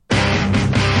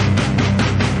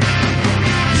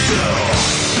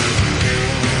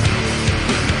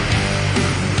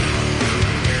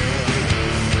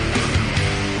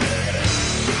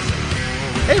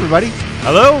everybody.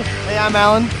 Hello? Hey, I'm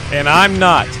Alan. And I'm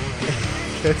not.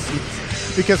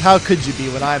 Because how could you be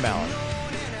when I'm Alan?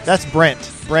 That's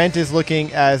Brent. Brent is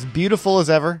looking as beautiful as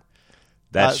ever.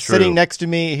 That's true. Sitting next to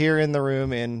me here in the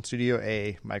room in Studio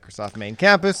A, Microsoft main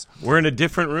campus. We're in a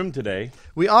different room today.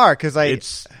 We are, because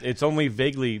It's only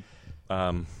vaguely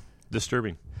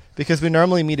disturbing. Because we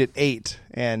normally meet at 8,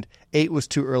 and 8 was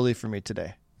too early for me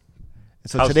today.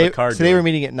 And so How's today the car we're doing?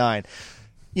 meeting at 9.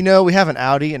 You know, we have an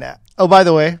Audi. Oh, by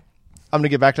the way, I'm going to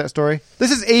get back to that story.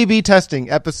 This is A/B testing,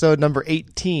 episode number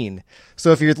 18.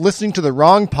 So if you're listening to the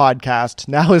wrong podcast,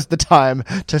 now is the time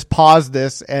to pause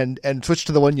this and switch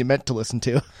to the one you meant to listen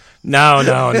to.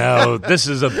 No. This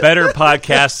is a better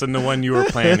podcast than the one you were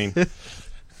planning.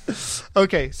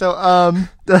 Okay, so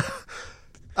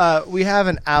we have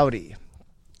an Audi.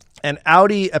 And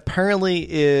Audi apparently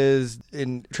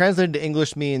translated to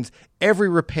English means every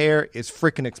repair is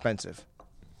freaking expensive.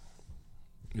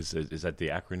 Is that the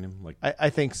acronym? I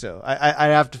think so. I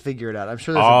have to figure it out. I'm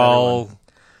sure there's a better one.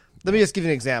 Let me just give you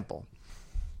an example.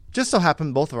 Just so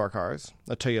happened both of our cars,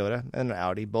 a Toyota and an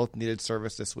Audi, both needed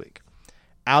service this week.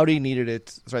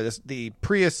 The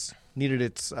Prius needed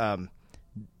its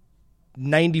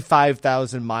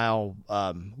 95,000 mile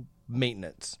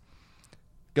maintenance.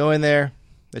 Go in there,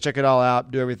 they check it all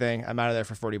out, do everything. I'm out of there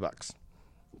for $40.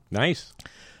 Nice.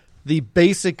 The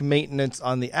basic maintenance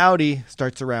on the Audi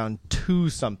starts around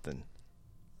 $2-something.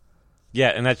 Yeah,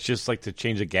 and that's just like to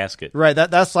change a gasket. Right.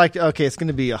 That's like, okay, it's going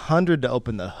to be $100 to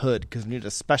open the hood because we need a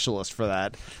specialist for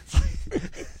that.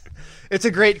 It's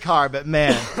a great car, but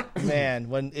man,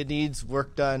 when it needs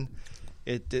work done,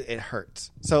 it hurts.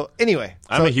 So anyway,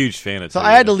 I'm a huge fan of. So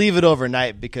I had to leave it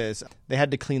overnight because they had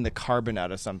to clean the carbon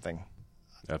out of something.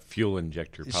 A fuel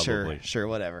injector, probably. Sure,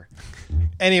 whatever.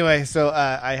 Anyway, so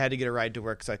I had to get a ride to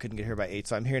work, so I couldn't get here by 8.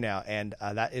 So I'm here now, and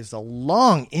that is a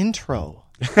long intro.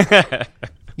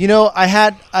 You know,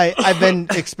 I've been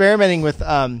experimenting with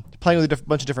playing with a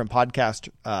bunch of different podcast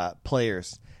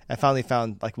players. I finally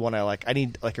found like one I like. I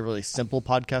need like a really simple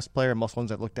podcast player. Most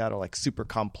ones I've looked at are like super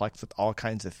complex with all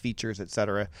kinds of features,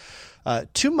 etc.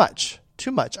 Too much.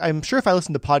 I'm sure if I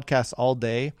listened to podcasts all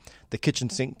day, the kitchen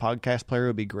sink podcast player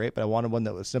would be great, but I wanted one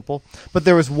that was simple. But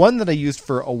there was one that I used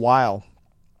for a while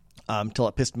till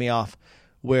it pissed me off,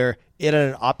 where it had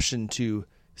an option to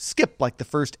skip like the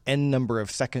first N number of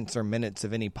seconds or minutes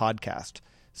of any podcast.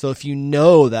 So if you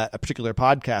know that a particular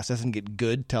podcast doesn't get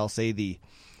good till, say, the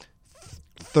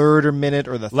third or minute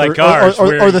or the like ours,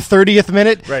 or the 30th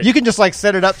minute, right, you can just like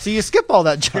set it up so you skip all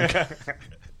that junk.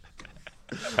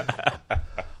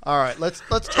 All right, let's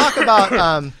talk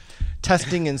about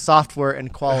testing and software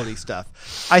and quality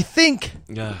stuff. I think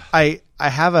I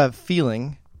have a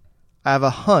feeling, I have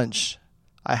a hunch,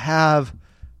 I have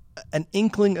an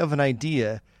inkling of an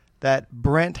idea that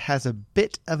Brent has a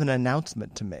bit of an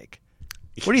announcement to make.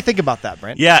 What do you think about that,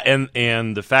 Brent? Yeah,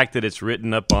 and the fact that it's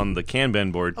written up on the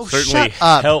Kanban board certainly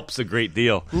helps a great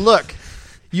deal. Look,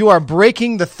 you are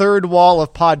breaking the third wall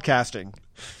of podcasting.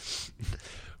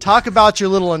 Talk about your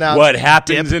little announcement. What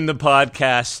happens in the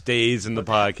podcast stays in the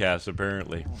podcast,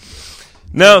 apparently.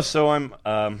 No, so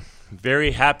I'm very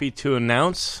happy to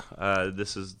announce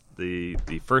this is the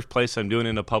first place I'm doing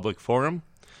in a public forum.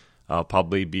 I'll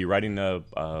probably be writing a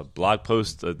blog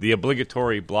post, the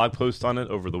obligatory blog post on it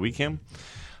over the weekend.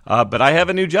 But I have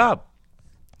a new job.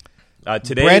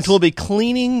 Brent will be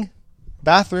cleaning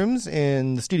bathrooms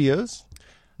in the studios.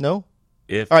 No?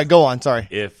 All right, go on. Sorry.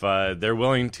 If they're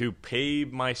willing to pay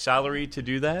my salary to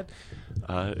do that,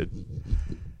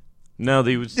 no,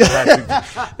 they would.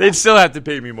 They'd still have to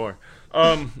pay me more.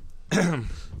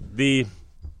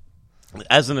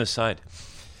 As an aside,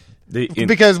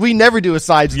 because we never do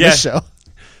asides in this show.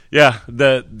 Yeah,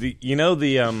 the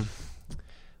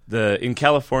in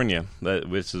California,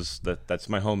 that's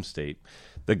my home state.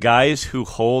 The guys who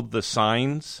hold the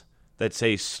signs that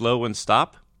say slow and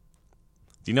stop.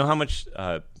 Do you know how much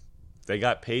they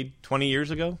got paid 20 years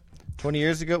ago? 20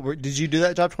 years ago? Did you do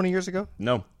that job 20 years ago?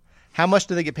 No. How much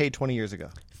did they get paid 20 years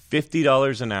ago?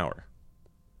 $50 an hour.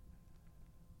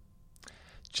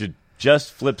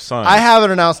 Just flip signs. I have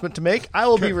an announcement to make. I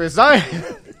will be resigning.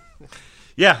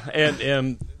 Yeah,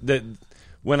 and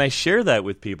when I share that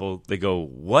with people, they go,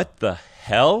 "What the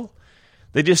hell?"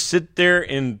 They just sit there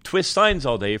and twist signs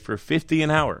all day for $50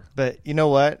 an hour. But you know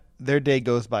what? Their day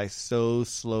goes by so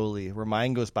slowly. Where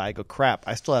mine goes by, I go, crap,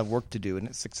 I still have work to do, and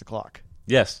it's 6 o'clock.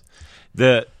 Yes.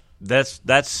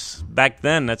 That's back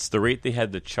then, that's the rate they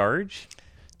had to charge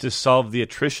to solve the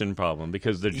attrition problem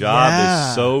because their job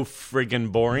is so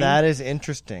friggin' boring. That is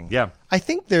interesting. Yeah. I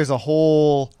think there's a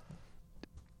whole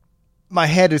my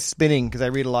head is spinning because I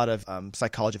read a lot of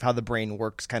psychology of how the brain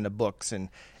works kind of books and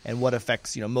what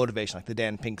affects, motivation, like the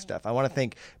Dan Pink stuff. I want to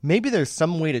think maybe there's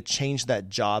some way to change that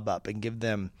job up and give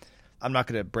them, I'm not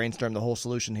going to brainstorm the whole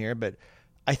solution here, but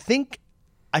I think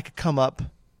I could come up,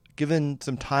 given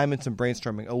some time and some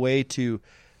brainstorming, a way to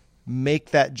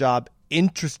make that job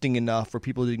interesting enough where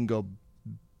people didn't go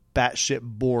batshit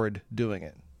bored doing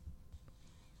it.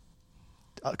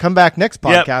 Come back next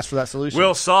podcast for that solution.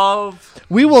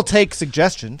 We will take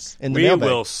suggestions in the mailbag.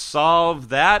 We will solve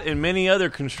that and many other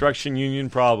construction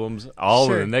union problems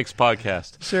all in the next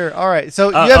podcast. Sure. All right. So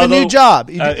you have a new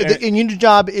job. And your new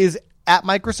job is at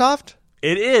Microsoft?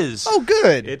 It is. Oh,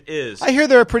 good. It is. I hear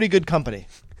they're a pretty good company.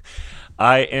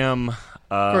 I am.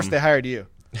 Of course, they hired you.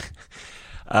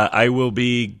 I will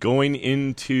be going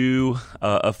into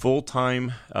a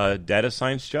full-time data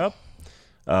science job.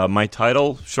 My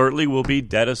title shortly will be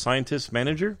Data Scientist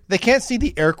Manager. They can't see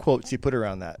the air quotes you put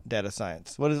around that, data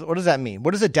science. What does that mean?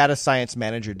 What does a data science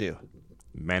manager do?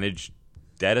 Manage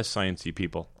data sciencey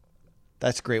people.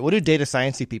 That's great. What do data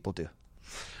sciencey people do?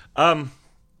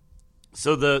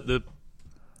 So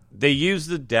they use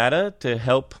the data to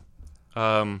help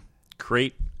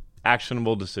create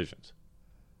actionable decisions.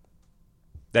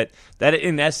 That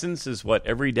in essence is what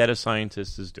every data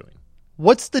scientist is doing.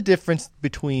 What's the difference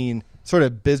between sort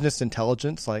of business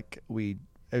intelligence, like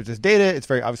there's this data, it's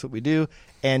very obvious what we do,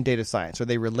 and data science? Are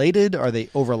they related? Are they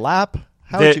overlap?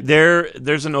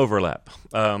 There's an overlap.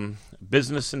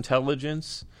 Business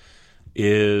intelligence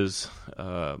is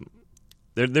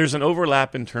there's an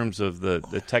overlap in terms of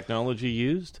the technology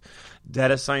used.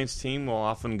 Data science team will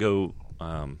often go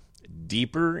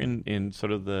deeper in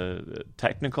sort of the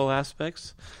technical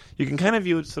aspects. You can kind of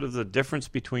view it sort of the difference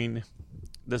between,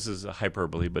 this is a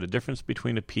hyperbole, but a difference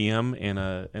between a PM and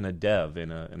a dev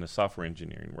in a software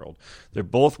engineering world. They're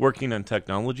both working on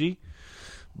technology,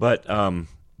 but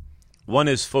one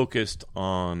is focused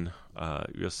on,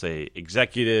 you'll say,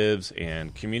 executives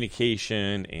and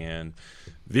communication and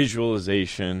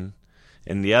visualization,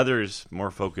 and the other is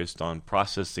more focused on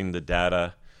processing the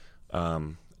data,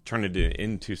 turn it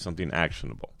into something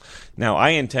actionable. Now, I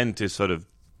intend to sort of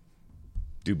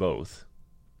do both.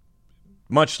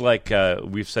 Much like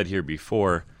we've said here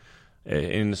before,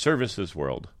 in the services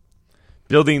world,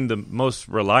 building the most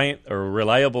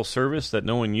reliable service that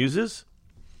no one uses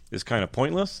is kind of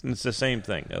pointless, and it's the same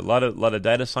thing. A lot of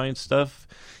data science stuff,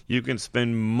 you can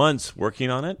spend months working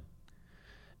on it,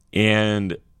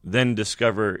 and then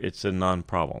discover it's a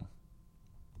non-problem.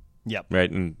 Yep. Right,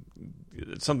 and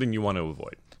it's something you want to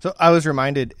avoid. So I was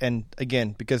reminded, and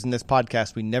again, because in this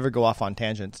podcast we never go off on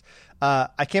tangents,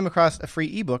 I came across a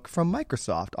free ebook from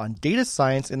Microsoft on data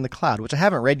science in the cloud, which I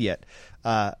haven't read yet,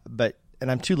 and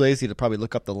I'm too lazy to probably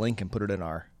look up the link and put it in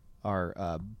our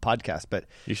podcast. But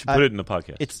you should put it in the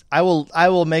podcast. I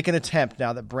will make an attempt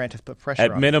now that Brent has put pressure on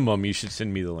me. At minimum, you should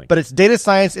send me the link. But it's data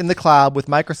science in the cloud with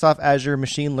Microsoft Azure,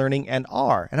 machine learning, and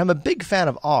R. And I'm a big fan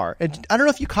of R. And I don't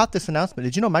know if you caught this announcement.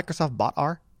 Did you know Microsoft bought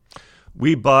R?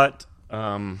 We bought.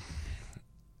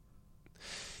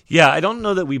 Yeah, I don't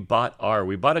know that we bought R.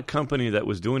 We bought a company that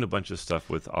was doing a bunch of stuff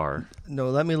with R. No,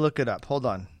 let me look it up. Hold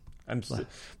on.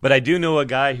 But I do know a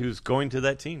guy who's going to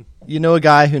that team. You know a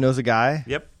guy who knows a guy?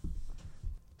 Yep.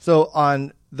 So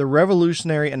on the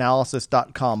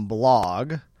revolutionaryanalysis.com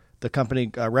blog, the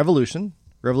company Revolution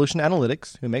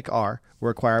Analytics, who make R, were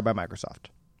acquired by Microsoft.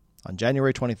 On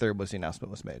January 23rd was the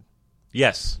announcment was made.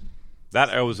 Yes. That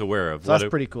I was aware of. So that's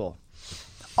pretty cool.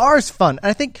 R is fun.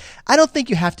 And I don't think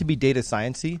you have to be data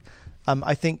sciencey.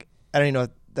 I think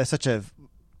that's such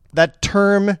that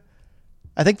term.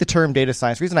 I think the term data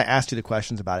science, the reason I asked you the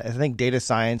questions about it, is I think data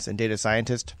science and data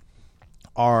scientist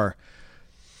are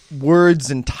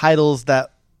words and titles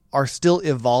that are still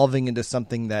evolving into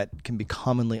something that can be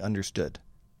commonly understood.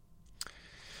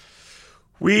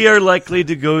 We are likely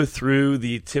to go through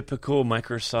the typical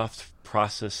Microsoft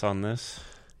process on this.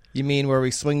 You mean where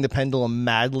we swing the pendulum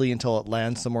madly until it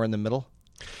lands somewhere in the middle?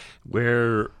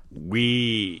 Where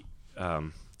we...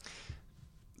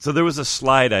 so there was a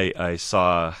slide I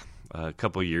saw a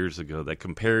couple years ago that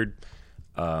compared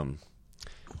data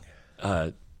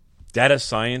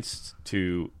science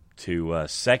to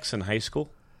sex in high school.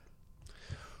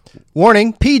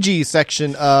 Warning, PG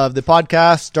section of the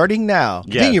podcast starting now.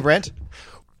 Continue, Brent.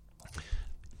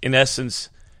 In essence,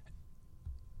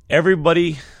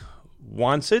 everybody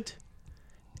wants it.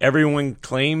 Everyone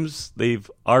claims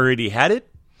they've already had it,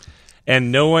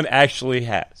 and no one actually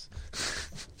has.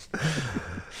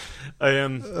 I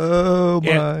am. Oh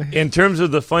my! In terms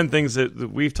of the fun things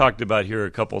that we've talked about here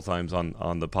a couple of times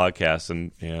on the podcast,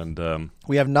 and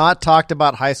We have not talked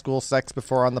about high school sex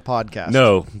before on the podcast.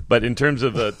 no, but in terms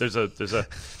of there's a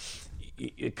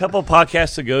couple of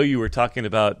podcasts ago, you were talking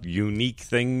about unique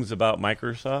things about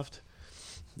Microsoft.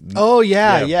 Oh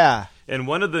yeah, Yeah. yeah. And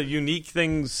one of the unique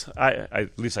things,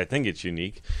 at least I think it's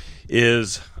unique,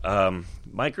 is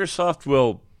Microsoft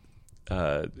will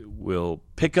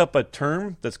pick up a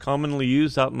term that's commonly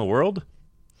used out in the world,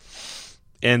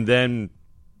 and then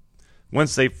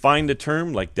once they find a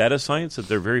term like data science that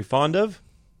they're very fond of,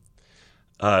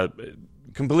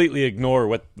 completely ignore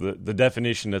what the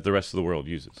definition that the rest of the world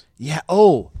uses. Yeah.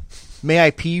 Oh, may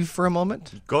I peeve for a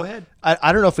moment? Go ahead.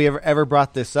 I don't know if we ever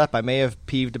brought this up. I may have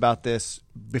peeved about this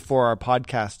before our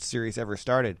podcast series ever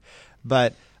started,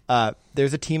 but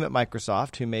there's a team at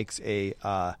Microsoft who makes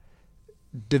a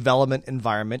development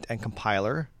environment and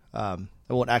compiler. I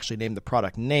won't actually name the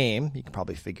product name. You can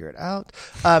probably figure it out.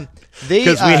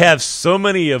 Because we have so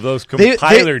many of those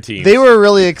compiler teams. They were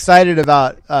really excited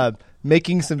about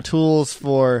making some tools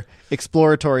for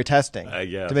exploratory testing.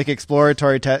 Yeah. To make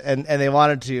exploratory and they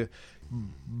wanted to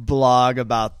blog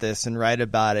about this and write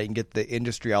about it and get the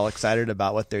industry all excited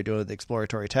about what they're doing with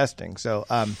exploratory testing. So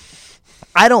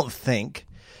I don't think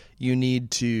you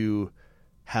need to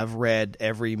have read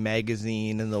every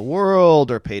magazine in the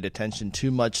world or paid attention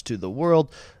too much to the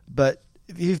world. But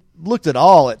if you've looked at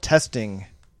all at testing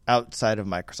outside of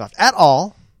Microsoft at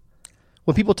all,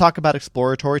 when people talk about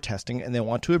exploratory testing and they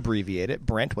want to abbreviate it,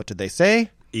 Brent, what did they say?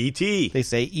 ET. They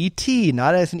say ET,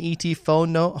 not as an ET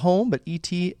phone home, but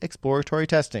ET exploratory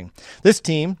testing. This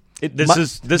team,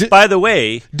 By the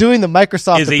way, doing the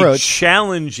Microsoft is approach, a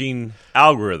challenging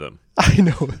algorithm. I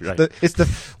know.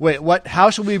 Right. What? How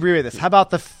should we abbreviate this? How about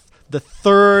the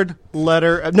third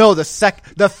letter? No,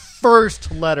 the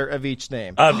first letter of each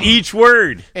name Of each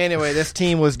word. Anyway, this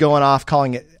team was going off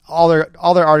calling it all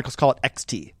their articles call it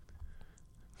XT,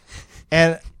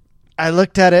 and I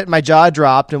looked at it, my jaw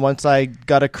dropped, and once I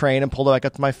got a crane and pulled it back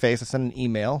up to my face, I sent an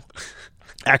email.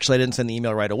 Actually, I didn't send the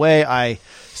email right away. I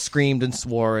screamed and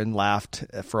swore and laughed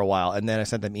for a while, and then I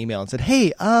sent them an email and said,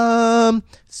 "Hey,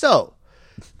 so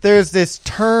there's this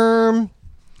term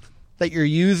that you're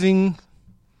using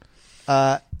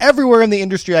everywhere in the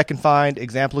industry I can find.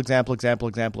 Example.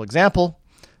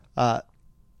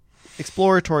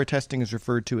 Exploratory testing is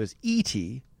referred to as ET.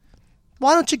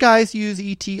 Why don't you guys use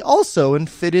ET also and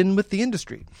fit in with the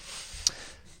industry?"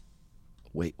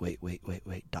 Wait.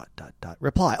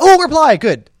 Reply. Oh, reply.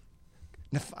 Good.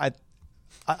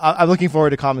 I'm looking forward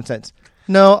to common sense.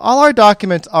 No, all our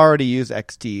documents already use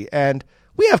XT, and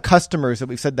we have customers that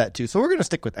we've said that to, so we're going to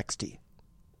stick with XT.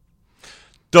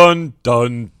 Dun,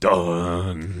 dun,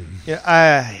 dun.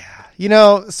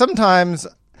 Yeah, sometimes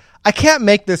I can't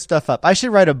make this stuff up. I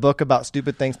should write a book about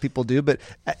stupid things people do,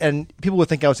 and people would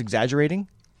think I was exaggerating.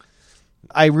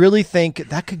 I really think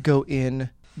that could go in.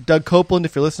 Doug Copeland,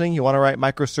 if you're listening, you want to write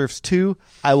Microserfs 2,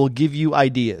 I will give you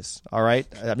ideas. All right?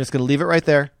 I'm just going to leave it right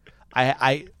there.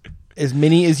 I as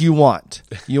many as you want.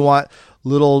 You want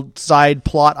little side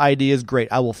plot ideas, great.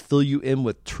 I will fill you in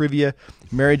with trivia.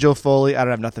 Mary Jo Foley, I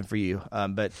don't have nothing for you.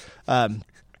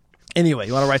 Anyway,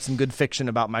 you want to write some good fiction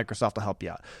about Microsoft, I'll help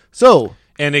you out. So,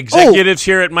 and executives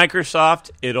here at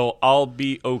Microsoft, it'll all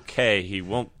be okay. He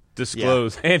won't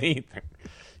disclose anything.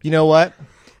 You know what?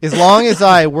 As long as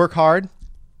I work hard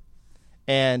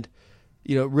and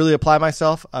really apply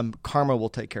myself, karma will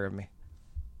take care of me.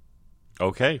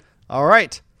 Okay. All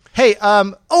right. Hey,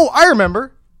 I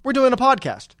remember. We're doing a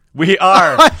podcast. We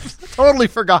are. I totally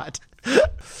forgot.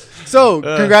 So,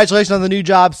 congratulations on the new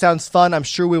job. Sounds fun. I'm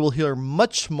sure we will hear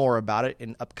much more about it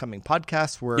in upcoming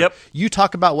podcasts where you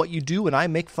talk about what you do and I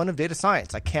make fun of data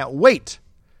science. I can't wait.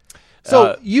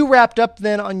 So, you wrapped up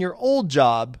then on your old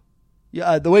job,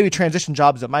 the way we transition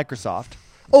jobs at Microsoft.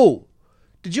 Oh,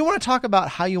 did you want to talk about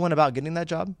how you went about getting that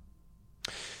job?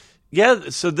 Yeah,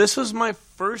 so this was my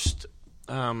first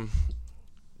time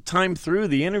through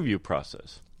the interview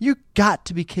process. You got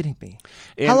to be kidding me.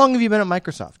 How long have you been at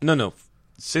Microsoft? No.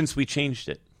 Since we changed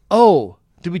it. Oh,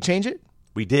 did we change it?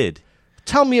 We did.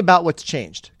 Tell me about what's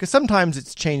changed. Because sometimes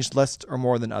it's changed less or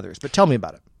more than others. But tell me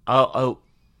about it.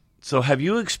 So have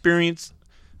you experienced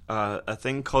a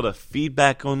thing called a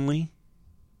feedback-only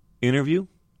interview?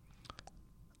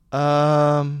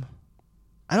 I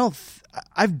don't.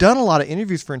 I've done a lot of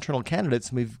interviews for internal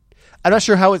candidates. I'm not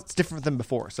sure how it's different than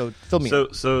before. So fill me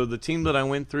in. So the team that I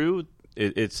went through,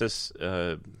 it's just.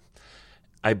 I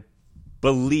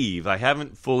believe I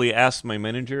haven't fully asked my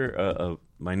manager,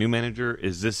 my new manager,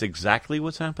 is this exactly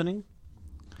what's happening?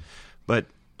 But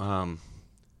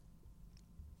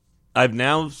I've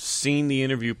now seen the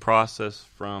interview process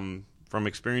from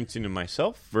experiencing it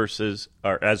myself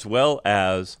as well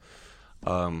as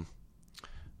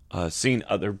seeing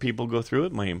other people go through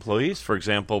it, my employees. For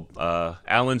example,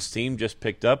 Alan's team just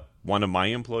picked up one of my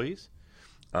employees.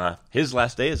 His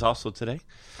last day is also today.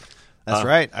 That's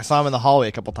right. I saw him in the hallway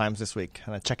a couple times this week,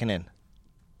 kind of checking in.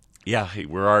 Yeah,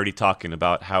 we're already talking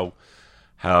about how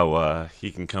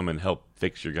he can come and help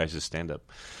fix your guys' stand-up.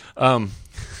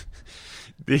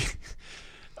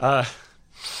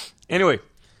 Anyway,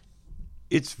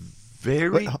 it's very...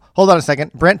 Wait, hold on a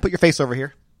second. Brent, put your face over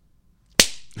here.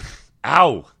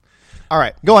 Ow! All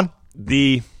right, go on.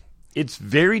 It's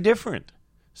very different.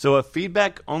 So a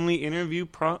feedback-only interview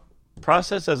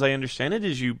process, as I understand it,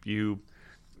 is you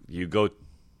go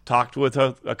talk with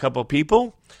a couple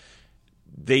people.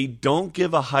 They don't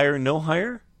give a hire, no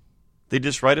hire. They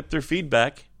just write up their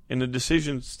feedback, and the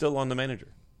decision's still on the manager,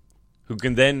 who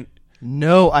can then...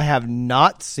 No, I have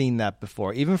not seen that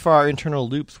before. Even for our internal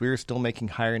loops, we are still making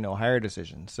hire, no hire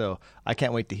decisions. So I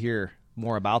can't wait to hear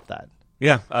more about that.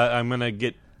 Yeah, I'm going to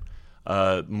get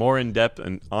more in depth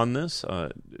on this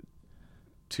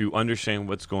to understand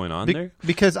what's going on there.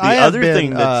 Because I have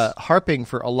been harping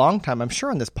for a long time, I'm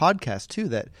sure on this podcast too,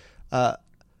 that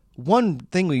one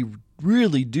thing we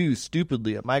really do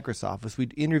stupidly at Microsoft is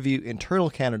we'd interview internal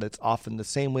candidates often the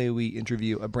same way we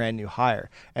interview a brand new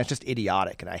hire. And it's just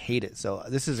idiotic, and I hate it. So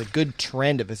this is a good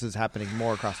trend if this is happening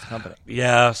more across the company.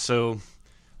 Yeah, so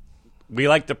we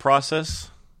like the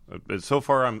process. But so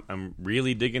far, I'm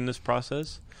really digging this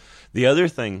process. The other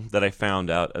thing that I found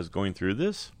out as going through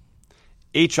this,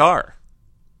 HR.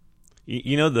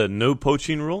 You know the no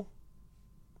poaching rule?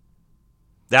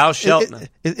 Thou shalt not.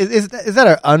 Is that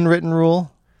an unwritten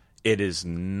rule? It is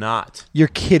not. You're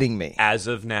kidding me. As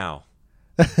of now.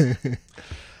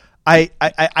 I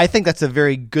think that's a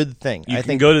very good thing. You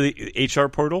can go to the HR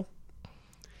portal,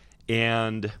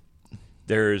 and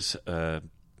there's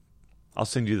I'll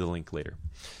send you the link later.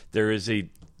 There is a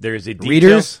detail.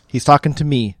 Readers, he's talking to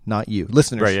me, not you.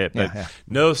 Listeners. Right, yeah.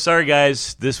 No, sorry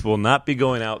guys, this will not be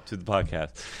going out to the podcast.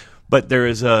 But there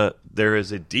is a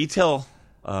detail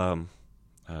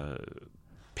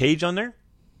page on there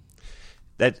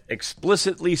that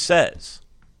explicitly says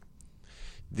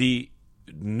the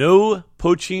no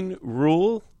poaching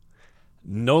rule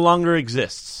no longer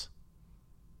exists.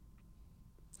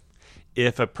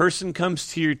 If a person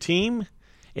comes to your team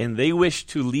and they wish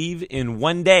to leave in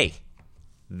 1 day,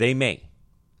 they may.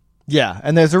 Yeah,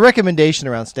 and there's a recommendation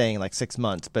around staying like 6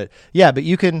 months. But yeah, but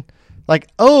you can, like,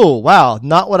 oh, wow,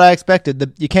 not what I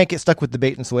expected. You can't get stuck with the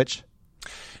bait and switch.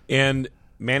 And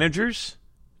managers,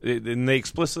 and they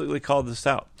explicitly call this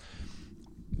out,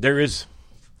 there is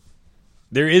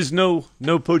no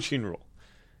poaching rule.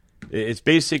 It's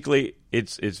basically,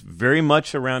 it's very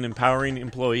much around empowering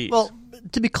employees. Well,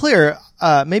 to be clear,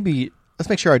 maybe let's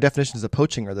make sure our definitions of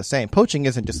poaching are the same. Poaching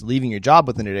isn't just leaving your job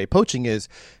within a day. Poaching is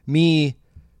me,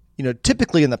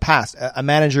 typically in the past, a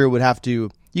manager would have to,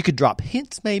 you could drop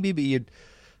hints maybe, but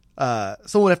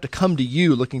someone would have to come to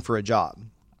you looking for a job.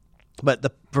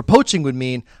 But for poaching would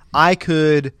mean I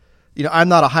could, I'm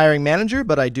not a hiring manager,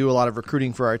 but I do a lot of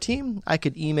recruiting for our team. I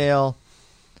could email,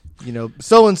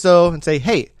 so-and-so and say,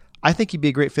 hey, I think you'd be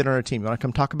a great fit on our team. You want to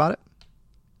come talk about it?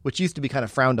 Which used to be kind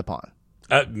of frowned upon.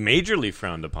 Majorly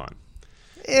frowned upon.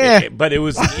 Yeah. But it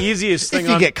was the easiest thing.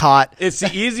 If you get caught. It's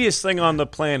the easiest thing on the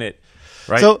planet,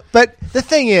 right? So, but the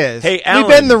thing is, hey, Alan, we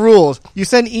bend the rules. You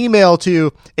send email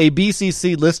to a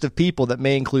BCC list of people that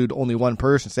may include only one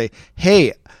person. Say,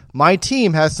 hey, my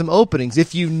team has some openings.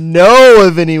 If you know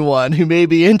of anyone who may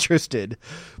be interested,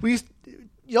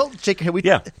 shake your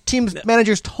head. Teams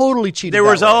managers totally cheated. There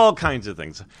was all kinds of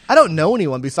things. I don't know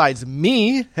anyone besides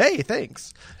me. Hey,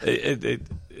 thanks.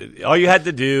 All you had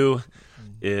to do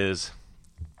is,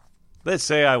 let's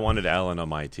say I wanted Alan on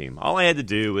my team. All I had to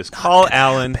do was call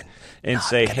Alan and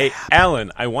say, hey,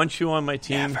 Alan, I want you on my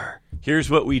team. Never. Here's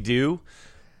what we do.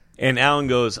 And Alan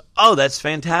goes, oh, that's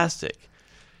fantastic.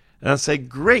 And I'll say,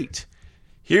 great.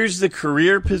 Here's the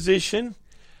career position.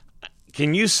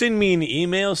 Can you send me an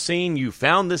email saying you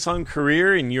found this on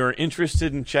Career and you're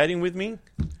interested in chatting with me?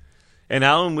 And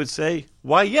Alan would say,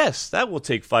 why, yes, that will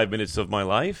take 5 minutes of my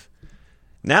life.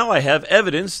 Now I have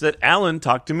evidence that Alan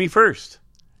talked to me first.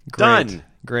 Done.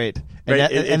 Great.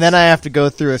 And then I have to go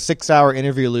through a 6-hour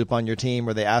interview loop on your team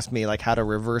where they ask me like how to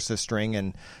reverse a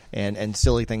string and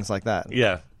silly things like that.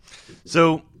 Yeah.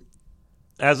 So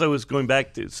as I was going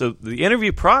back to, so the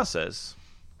interview process,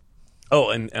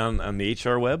 and on the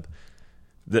HR web,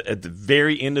 at the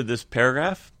very end of this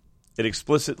paragraph, it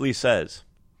explicitly says,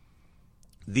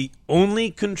 the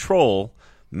only control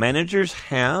managers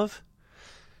have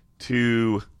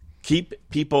to keep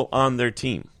people on their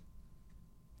team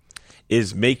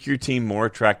is make your team more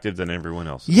attractive than everyone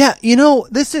else. Yeah,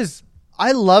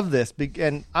 I love this,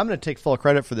 and I'm going to take full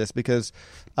credit for this because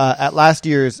at last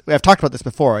year's, I've talked about this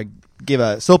before. I gave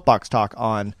a soapbox talk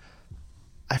on,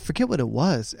 I forget what it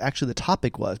was, actually the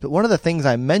topic was, but one of the things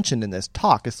I mentioned in this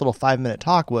talk, this little 5-minute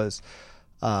talk, was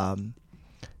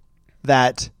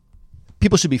that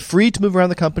people should be free to move around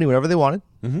the company whenever they wanted.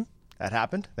 Mm-hmm. That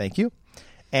happened. Thank you.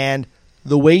 And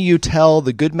the way you tell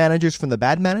the good managers from the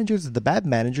bad managers is the bad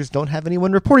managers don't have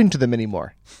anyone reporting to them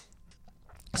anymore.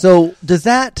 So does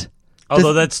that...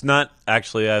 Although that's not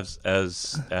actually, as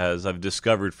I've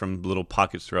discovered from little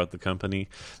pockets throughout the company,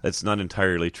 that's not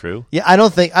entirely true. Yeah, I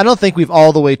don't think we've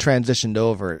all the way transitioned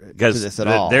over to this at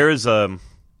all. There is I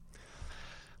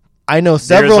know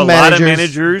several lot of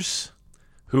managers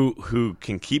who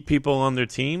can keep people on their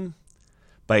team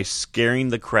by scaring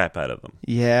the crap out of them.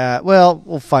 Yeah, well,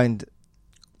 we'll find.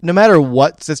 No matter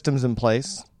what system's in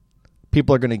place,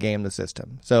 people are going to game the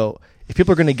system. So if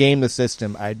people are going to game the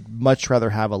system, I'd much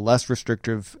rather have a less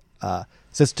restrictive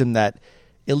system that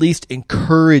at least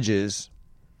encourages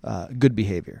good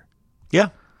behavior. Yeah.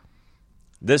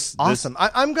 Awesome.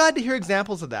 I'm glad to hear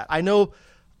examples of that. I know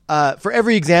for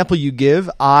every example you give,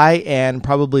 I and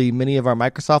probably many of our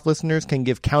Microsoft listeners can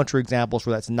give counter examples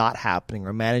where that's not happening,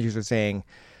 or managers are saying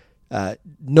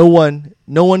no one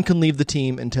can leave the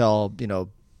team until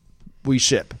we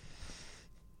ship.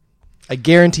 I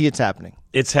guarantee it's happening.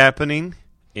 It's happening,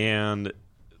 and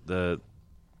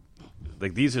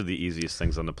these are the easiest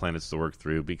things on the planet to work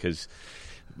through, because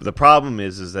the problem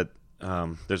is that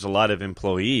there's a lot of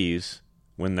employees,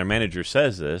 when their manager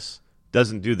says this,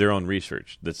 doesn't do their own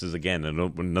research. This is, again,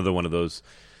 another one of those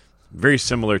very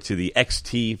similar to the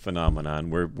XT phenomenon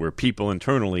where people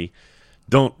internally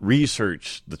don't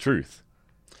research the truth.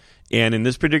 And in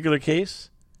this particular case,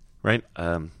 right,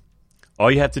 all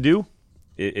you have to do,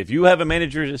 if you have a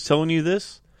manager that's telling you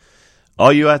this,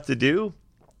 all you have to do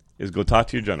is go talk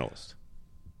to your generalist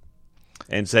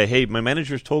and say, hey, my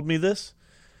manager's told me this.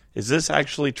 Is this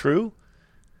actually true?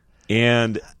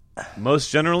 And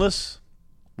most generalists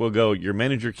will go, your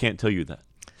manager can't tell you that.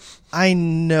 I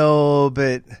know,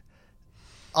 but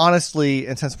honestly,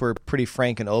 and since we're pretty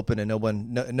frank and open and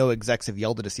no execs have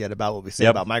yelled at us yet about what we say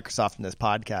about Microsoft in this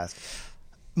podcast,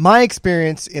 my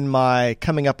experience in my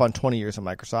coming up on 20 years of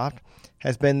Microsoft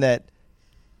has been that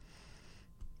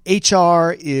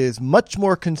HR is much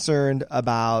more concerned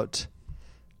about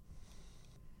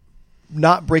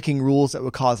not breaking rules that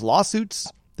would cause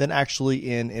lawsuits than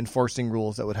actually in enforcing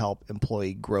rules that would help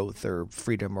employee growth or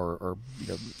freedom or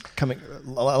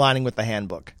aligning with the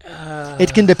handbook.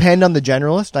 It can depend on the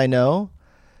generalist, I know,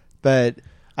 but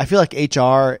I feel like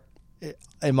HR,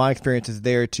 in my experience, is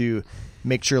there to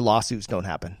make sure lawsuits don't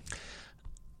happen.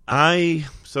 I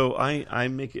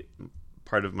make it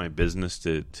part of my business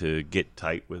to get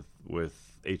tight with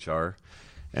HR,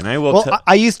 and I will.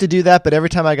 I used to do that, but every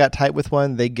time I got tight with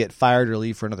one, they get fired or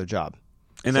leave for another job.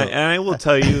 And I will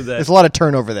tell you that there's a lot of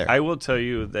turnover there. I will tell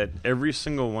you that every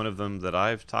single one of them that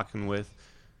I've talked with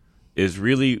is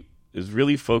really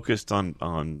focused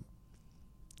on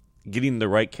getting the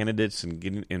right candidates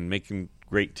and making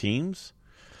great teams,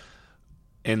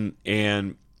 and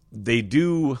they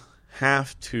do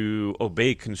have to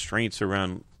obey constraints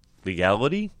around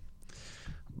legality,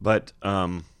 but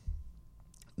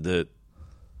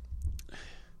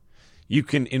you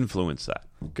can influence that.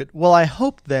 Good. Well, I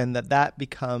hope then that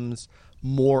becomes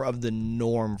more of the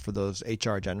norm for those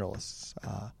HR generalists.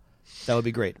 That would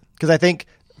be great, because I think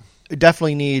we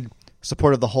definitely need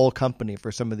support of the whole company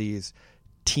for some of these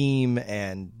team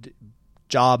and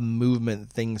job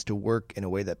movement things to work in a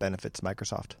way that benefits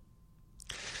Microsoft.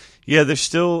 Yeah, there's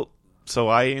still. So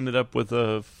I ended up with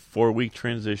a 4-week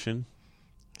transition.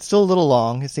 Still a little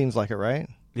long. It seems like it, right?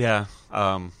 Yeah.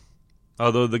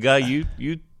 Although the guy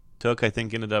you took, I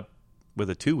think, ended up with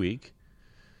a 2-week.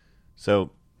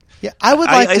 So yeah, I would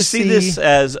like to see this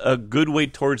as a good way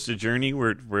towards the journey.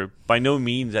 We're by no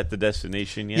means at the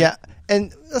destination yet. Yeah,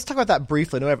 and let's talk about that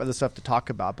briefly. I know we have other stuff to talk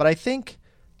about, but I think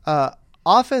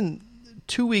often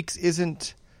 2 weeks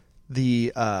isn't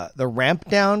the ramp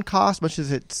down cost, much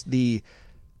as it's the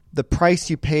price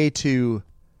you pay to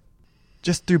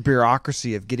just through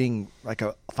bureaucracy of getting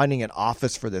finding an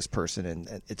office for this person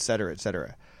and et cetera, et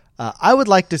cetera. I would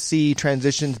like to see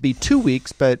transitions be 2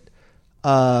 weeks, but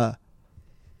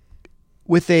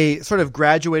with a sort of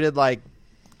graduated, like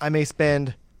I may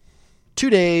spend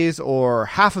 2 days or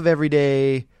half of every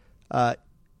day, at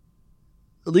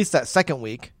least that second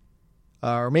week,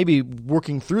 or maybe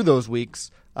working through those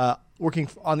weeks, working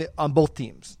on both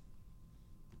teams.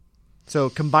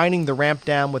 So combining the ramp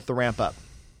down with the ramp up.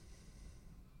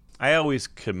 I always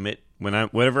commit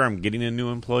whenever I'm getting a new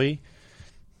employee.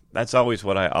 That's always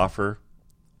what I offer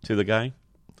to the guy,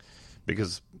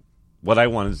 because what I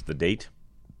want is the date,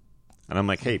 and I'm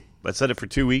like, hey, let's set it for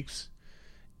 2 weeks,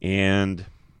 and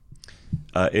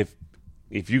if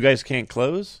you guys can't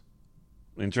close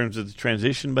in terms of the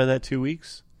transition by that 2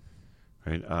 weeks,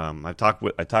 right? I talked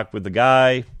with the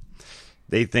guy.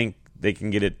 They think they can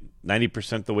get it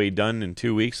 90% the way done in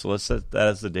 2 weeks, so let's set that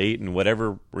as the date, and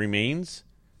whatever remains,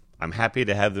 I'm happy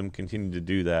to have them continue to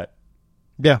do that.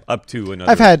 Yeah, up to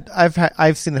another.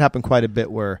 I've seen it happen quite a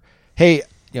bit where, hey,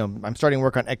 I'm starting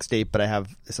work on X date, but I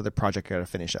have this other project I got to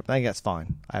finish up. I think that's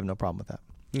fine. I have no problem with that.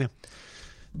 Yeah.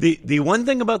 The one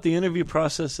thing about the interview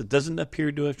process that doesn't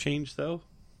appear to have changed, though,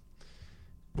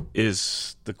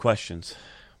 is the questions.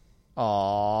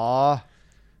 Aww.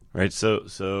 Right.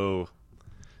 So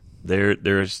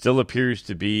there still appears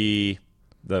to be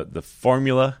the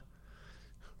formula.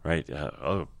 Right.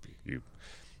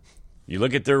 You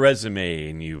look at their resume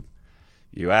and you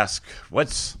ask what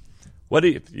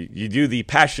do you do the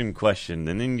passion question,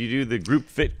 and then you do the group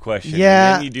fit question, and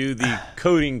then you do the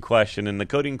coding question, and the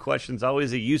coding question is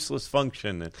always a useless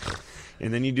function,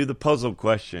 and then you do the puzzle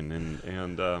question,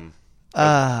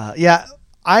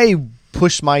 I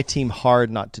push my team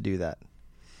hard not to do that,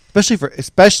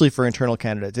 especially for internal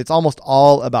candidates. It's almost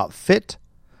all about fit,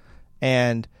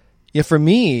 and for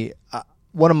me,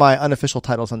 one of my unofficial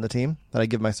titles on the team that I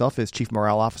give myself is Chief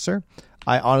Morale Officer.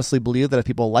 I honestly believe that if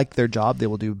people like their job, they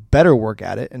will do better work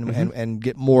at it and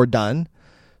get more done.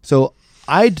 So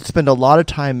I spend a lot of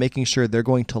time making sure they're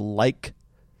going to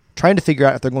trying to figure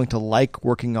out if they're going to like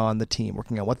working on the team,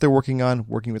 working on what they're working on,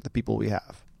 working with the people we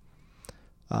have.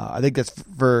 I think that's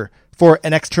for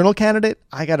an external candidate,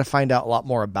 I got to find out a lot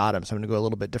more about them. So I'm going to go a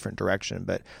little bit different direction.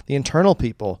 But the internal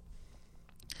people,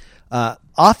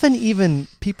 often even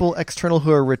people external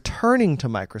who are returning to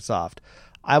Microsoft,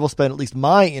 I will spend at least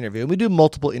my interview, and we do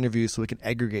multiple interviews so we can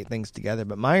aggregate things together,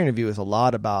 but my interview is a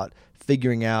lot about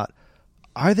figuring out,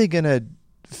 are they going to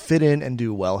fit in and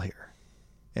do well here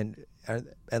and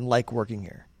like working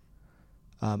here?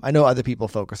 I know other people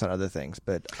focus on other things,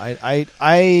 but the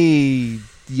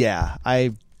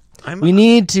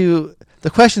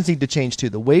questions need to change too.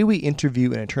 The way we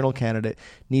interview an internal candidate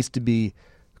needs to be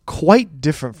quite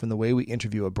different from the way we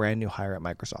interview a brand new hire at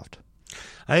Microsoft.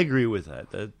 I agree with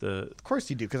that. Of course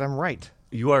you do, because I'm right.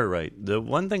 You are right. The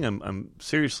one thing I'm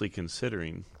seriously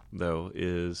considering, though,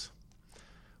 is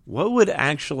what would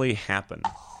actually happen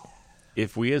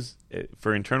if we,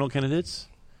 for internal candidates,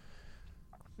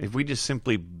 if we just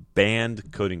simply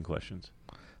banned coding questions.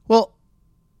 Well,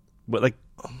 but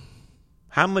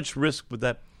how much risk would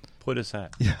that put us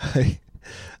at? Yeah,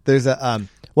 there's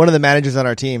one of the managers on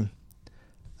our team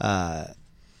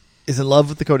is in love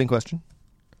with the coding question.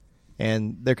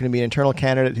 And there can be an internal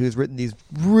candidate who's written these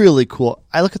really cool.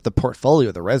 I look at the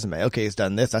portfolio, the resume. Okay, he's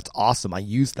done this. That's awesome. I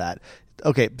use that.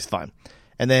 Okay, it's fine.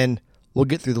 And then we'll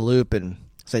get through the loop and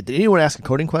say, did anyone ask a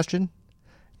coding question?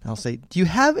 And I'll say, do you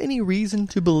have any reason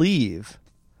to believe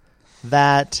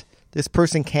that this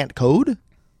person can't code?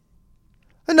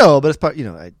 No, but it's part.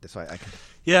 That's why I can.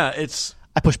 Yeah,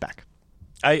 I push back.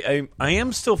 I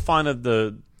am still fond of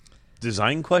the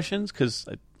design questions because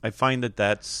I find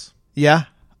that's. Yeah.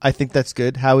 I think that's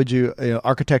good. How would you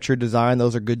architecture, design?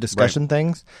 Those are good discussion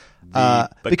things.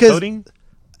 But because coding,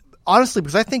 honestly,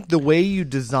 because I think the way you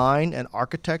design and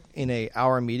architect in a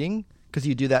hour meeting, because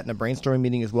you do that in a brainstorming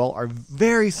meeting as well, are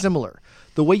very similar.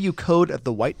 The way you code at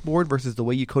the whiteboard versus the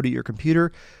way you code at your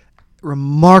computer,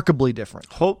 remarkably different.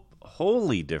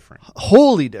 Wholly different.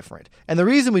 Wholly different. And the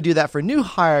reason we do that for new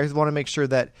hires, we want to make sure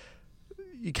that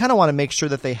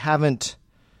they haven't.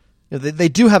 They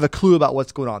do have a clue about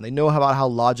what's going on. They know about how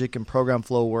logic and program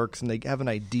flow works, and they have an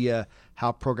idea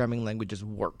how programming languages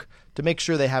work. To make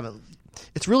sure they haven't,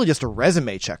 it's really just a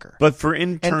resume checker. But for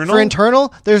internal? And for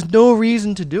internal, there's no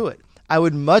reason to do it. I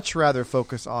would much rather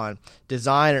focus on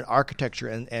design and architecture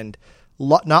and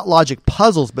not logic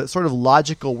puzzles, but sort of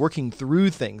logical working through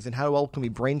things and how well can we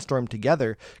brainstorm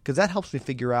together, because that helps me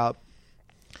figure out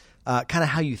kind of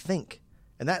how you think.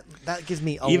 And that gives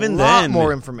me a lot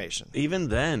more information. Even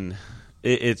then,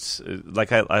 it's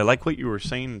like I like what you were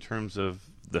saying in terms of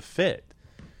the fit,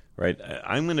 right?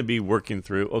 I'm going to be working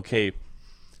through, okay,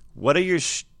 what are your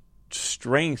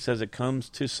strengths as it comes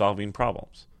to solving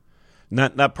problems?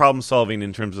 Not problem solving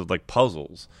in terms of like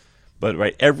puzzles, but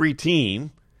right, every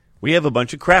team, we have a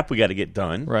bunch of crap we got to get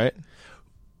done. Right.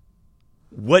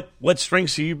 What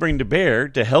strengths do you bring to bear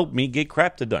to help me get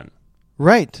crap done?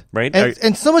 Right. Right.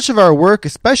 And so much of our work,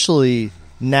 especially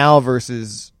now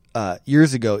versus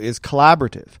years ago, is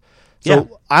collaborative.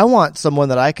 So I want someone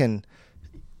that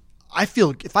I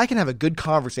feel if I can have a good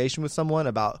conversation with someone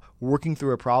about working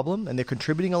through a problem and they're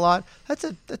contributing a lot, I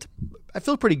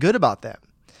feel pretty good about them.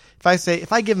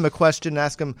 If I give them a question and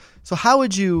ask them, so how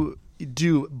would you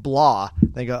do blah?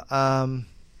 They go, I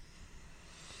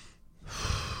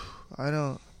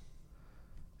don't.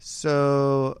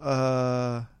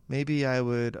 So maybe I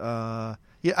would. Yeah,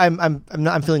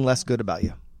 I'm feeling less good about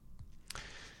you.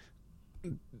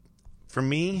 For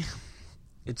me,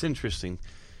 it's interesting.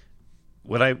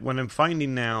 What I'm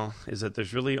finding now is that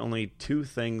there's really only two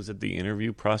things at the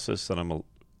interview process that I'm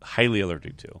highly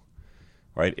allergic to.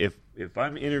 Right? If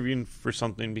I'm interviewing for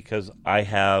something because I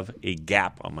have a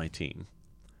gap on my team,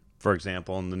 for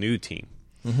example, on the new team,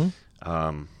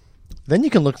 then you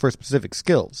can look for specific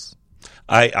skills.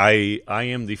 I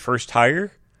am the first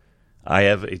hire. I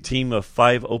have a team of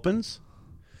 5 opens,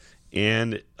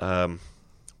 and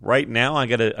right now I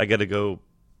gotta go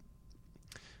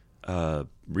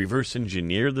reverse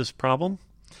engineer this problem.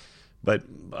 But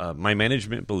my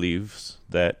management believes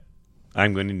that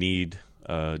I'm going to need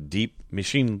a deep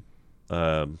machine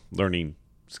learning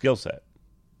skill set.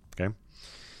 Okay,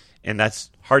 and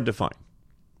that's hard to find.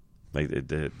 Like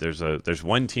there's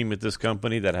one team at this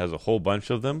company that has a whole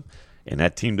bunch of them, and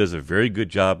that team does a very good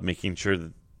job making sure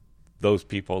that those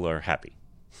people are happy.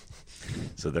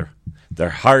 So they're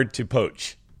hard to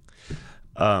poach.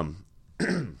 So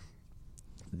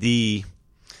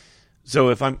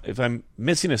if I'm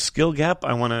missing a skill gap,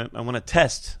 I want to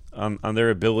test on their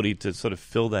ability to sort of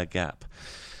fill that gap.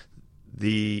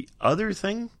 The other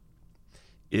thing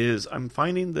is I'm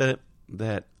finding that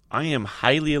I am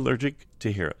highly allergic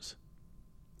to heroes.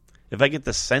 If I get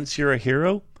the sense you're a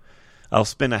hero, I'll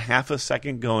spend a half a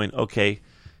second going, okay,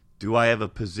 do I have a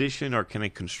position or can I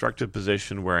construct a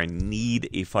position where I need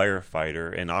a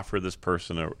firefighter and offer this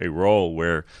person a role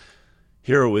where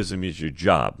heroism is your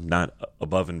job, not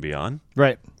above and beyond.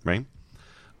 Right. Right?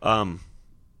 And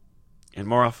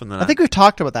more often than not, I think we've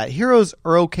talked about that. Heroes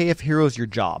are okay if heroes your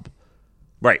job.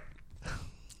 Right.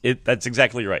 That's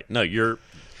exactly right. No,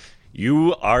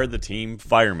 you are the team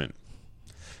fireman.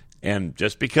 And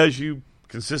just because you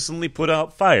consistently put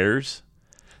out fires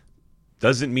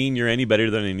doesn't mean you're any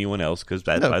better than anyone else, because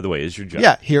that, by the way, is your job.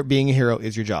 Yeah, being a hero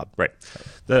is your job. Right.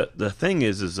 The thing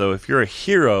is though, if you're a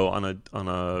hero on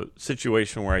a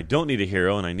situation where I don't need a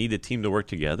hero and I need a team to work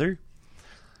together,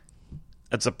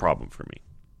 that's a problem for me.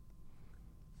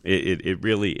 It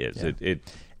really is. Yeah.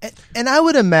 And I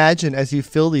would imagine as you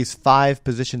fill these 5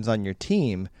 positions on your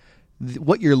team,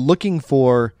 what you're looking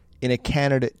for in a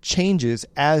candidate changes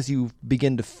as you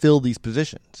begin to fill these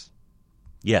positions.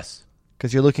 Yes.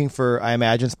 Because you're looking for, I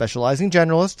imagine, specializing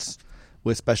generalists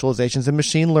with specializations in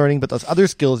machine learning, but those other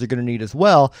skills you're going to need as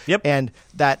well. Yep. And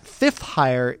that 5th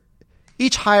hire,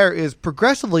 each hire is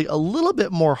progressively a little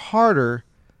bit more harder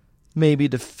maybe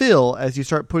to fill as you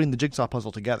start putting the jigsaw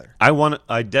puzzle together.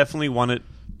 I definitely want it.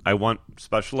 I want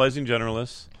specializing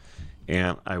generalists,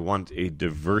 and I want a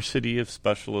diversity of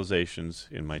specializations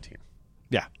in my team.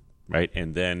 Yeah. Right?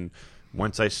 And then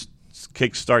once I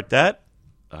kickstart that,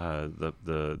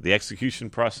 the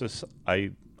execution process I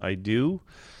do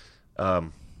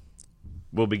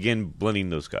will begin blending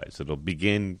those guys. It'll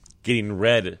begin getting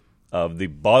rid of the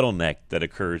bottleneck that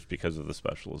occurs because of the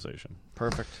specialization.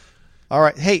 Perfect. All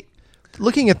right. Hey,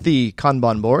 looking at the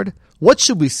Kanban board, what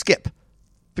should we skip?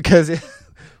 Because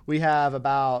we have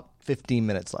about 15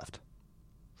 minutes left.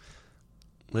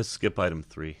 Let's skip item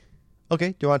 3. Okay.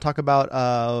 Do you want to talk about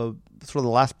sort of the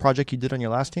last project you did on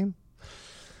your last team?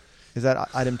 Is that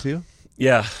item 2?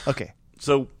 Yeah. Okay.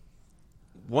 So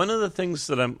one of the things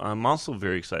that I'm also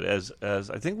very excited, as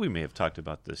I think we may have talked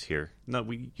about this here. No,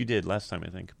 you did last time, I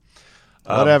think.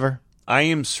 Whatever. I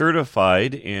am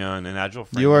certified in an Agile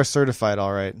framework. You are certified,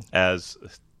 all right.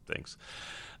 Thanks.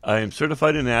 I am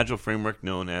certified in an Agile framework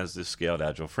known as the Scaled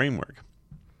Agile Framework.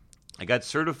 I got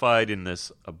certified in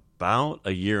this about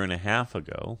a year and a half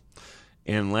ago,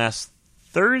 and last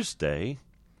Thursday,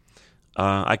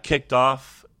 I kicked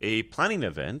off a planning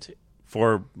event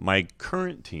for my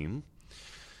current team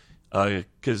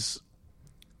because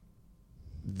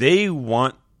they've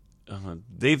done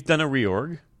a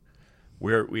reorg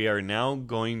where we are now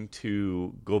going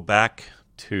to go back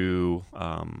to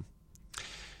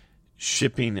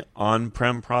shipping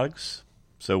on-prem products.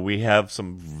 So we have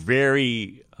some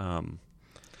very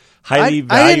highly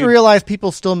valued... I didn't realize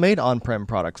people still made on-prem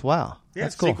products. Wow. Yeah,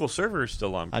 that's cool. SQL Server is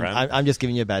still on-prem. I'm just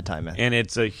giving you a bad time, man. And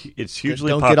it's hugely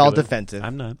Don't popular. get all defensive.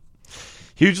 I'm not.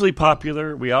 Hugely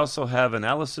popular. We also have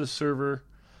analysis server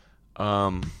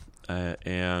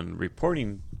and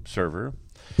reporting server.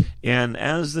 And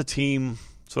as the team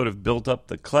sort of built up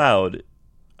the cloud,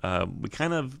 we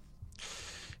kind of,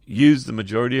 used the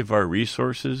majority of our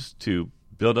resources to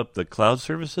build up the cloud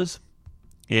services,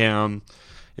 and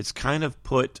it's kind of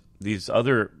put these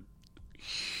other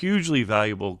hugely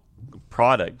valuable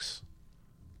products,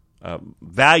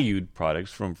 valued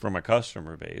products from our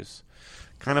customer base,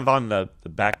 kind of on the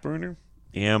back burner.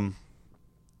 And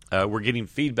we're getting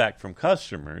feedback from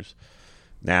customers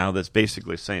now that's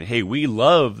basically saying, hey, we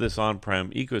love this on-prem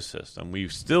ecosystem. We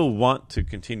still want to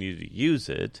continue to use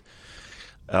it.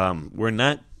 We're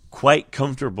not quite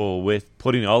comfortable with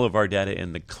putting all of our data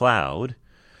in the cloud.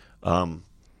 Can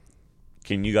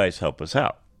you guys help us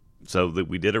out? So that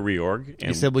we did a reorg. And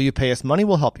you said, will you pay us money?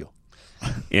 We'll help you.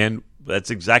 And that's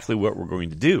exactly what we're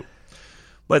going to do.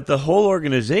 But the whole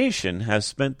organization has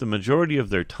spent the majority of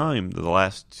their time the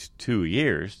last 2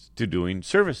 years to doing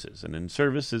services. And in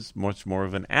service is much more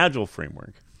of an agile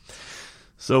framework.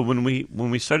 So when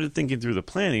we started thinking through the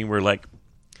planning, we're like,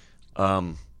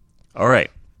 all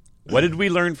right, what did we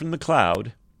learn from the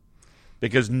cloud?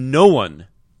 Because no one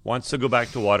wants to go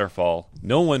back to waterfall.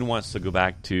 No one wants to go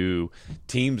back to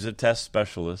teams of test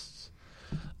specialists.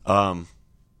 And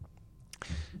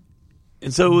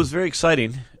so it was very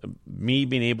exciting, me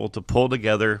being able to pull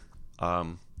together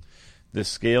this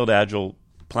scaled agile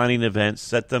planning event,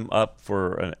 set them up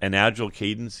for an agile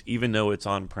cadence, even though it's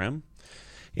on-prem.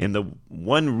 And the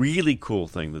one really cool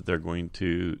thing that they're going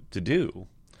to do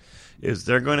is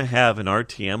they're going to have an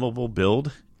RTMable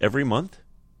build every month.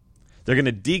 They're going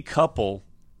to decouple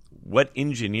what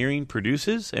engineering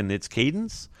produces and its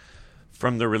cadence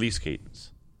from the release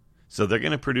cadence. So they're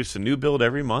going to produce a new build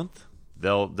every month.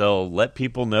 They'll let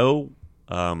people know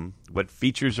what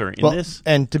features are in this.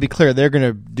 And to be clear, they're going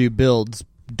to do builds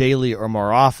daily or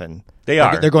more often.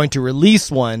 They're going to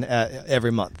release one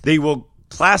every month. They will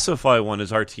classify one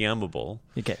as RTMable.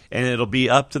 Okay. And it'll be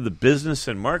up to the business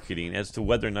and marketing as to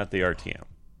whether or not they RTM.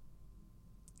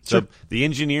 So the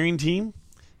engineering team,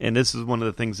 and this is one of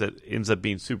the things that ends up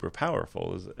being super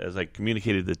powerful, as I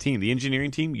communicated to the team, the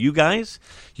engineering team, you guys,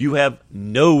 you have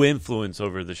no influence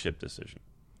over the ship decision,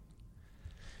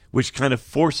 which kind of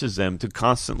forces them to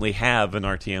constantly have an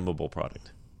RTMable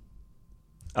product.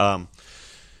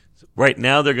 Right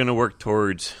now, they're going to work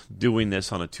towards doing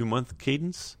this on a 2-month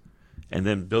cadence, and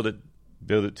then build it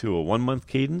to a 1-month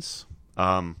cadence,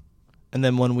 and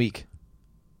then 1 week.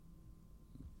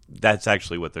 That's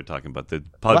actually what they're talking about. They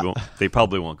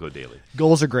probably won't go daily.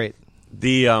 Goals are great.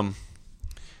 But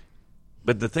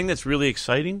the thing that's really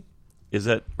exciting is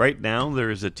that right now there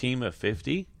is a team of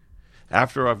 50.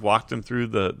 After I've walked them through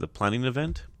the planning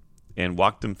event and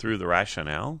walked them through the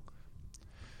rationale,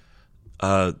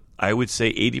 I would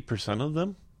say 80% of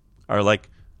them are like,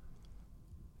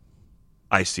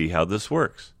 I see how this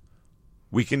works.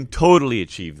 We can totally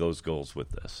achieve those goals with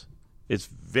this. It's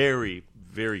very,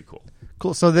 very cool.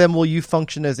 Cool. So then will you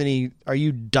function as are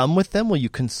you done with them? Will you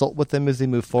consult with them as they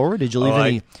move forward? Did you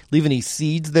leave any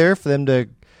seeds there for them to,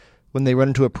 when they run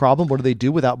into a problem, what do they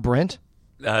do without Brent?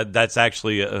 That's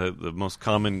actually the most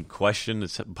common question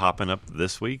that's popping up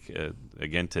this week.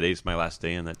 Again, today's my last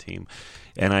day on that team.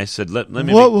 And I said, let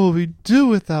me what will we do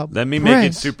without Let me Brent?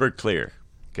 make it super clear.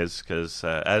 Because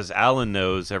as Alan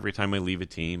knows, every time I leave a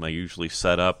team, I usually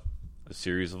set up a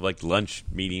series of lunch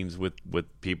meetings with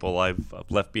people I've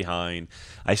left behind.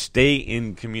 I stay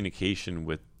in communication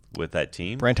with that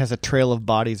team. Brent has a trail of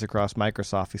bodies across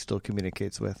Microsoft he still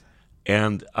communicates with.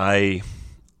 And I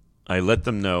let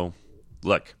them know,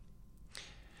 look,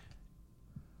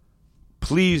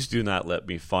 please do not let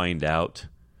me find out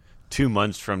 2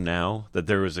 months from now that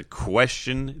there was a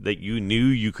question that you knew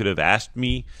you could have asked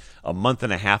me a month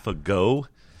and a half ago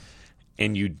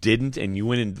and you didn't, and you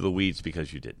went into the weeds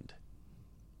because you didn't.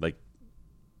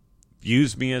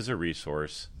 Use me as a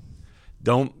resource.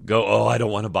 Don't go, oh, I don't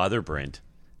want to bother Brent.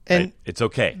 And right? It's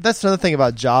okay. That's another thing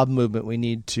about job movement we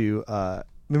need to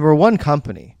we're one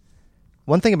company.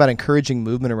 One thing about encouraging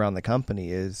movement around the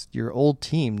company is your old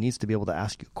team needs to be able to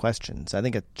ask you questions. I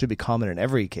think it should be common in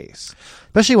every case,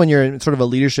 especially when you're in sort of a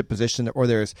leadership position or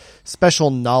there's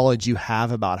special knowledge you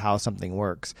have about how something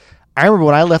works. I remember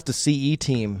when I left the CE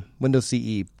team, Windows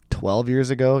CE, 12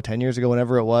 years ago, 10 years ago,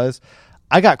 whenever it was,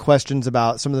 I got questions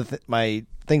about some of my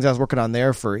things I was working on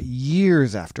there for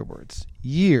years afterwards.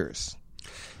 Years.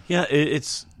 Yeah,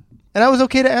 it's... And I was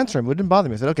okay to answer them. It didn't bother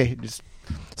me. I said, okay,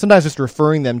 sometimes just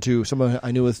referring them to someone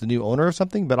I knew was the new owner of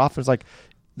something, but often it's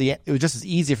it was just as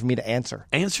easy for me to answer.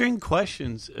 Answering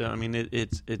questions, I mean,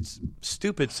 it's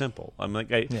stupid simple. I'm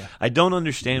I don't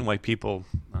understand why people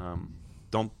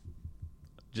don't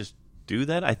just do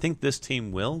that. I think this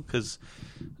team will, because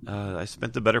I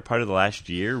spent the better part of the last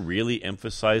year really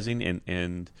emphasizing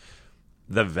and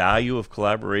the value of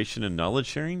collaboration and knowledge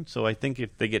sharing. So I think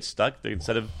if they get stuck,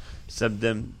 instead of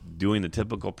them doing the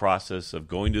typical process of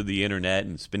going to the internet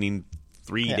and spending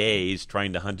 3 days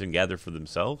trying to hunt and gather for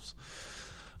themselves.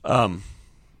 Well,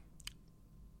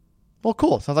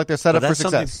 cool. Sounds like they're set up for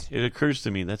success. It occurs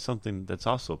to me that's something that's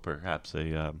also perhaps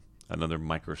another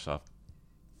Microsoft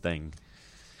thing.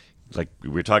 Like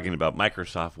we're talking about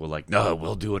Microsoft, we're like, no,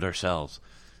 we'll do it ourselves.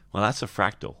 Well, that's a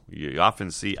fractal. You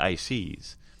often see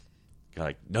ICs. You're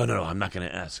like, no, I'm not going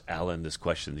to ask Alan this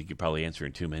question that you could probably answer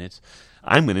in 2 minutes.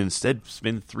 I'm going to instead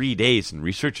spend 3 days and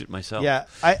research it myself. Yeah,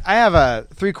 I have a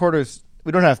 3/4.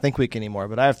 We don't have Think Week anymore,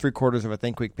 but I have 3/4 of a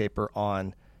Think Week paper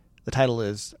on. The title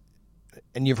is,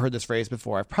 and you've heard this phrase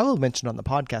before. I've probably mentioned it on the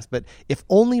podcast, but if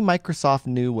only Microsoft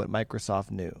knew what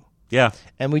Microsoft knew. Yeah,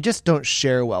 and we just don't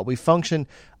share well. We function.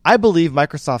 I believe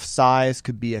Microsoft's size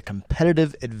could be a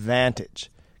competitive advantage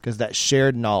because that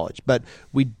shared knowledge, but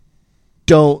we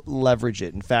don't leverage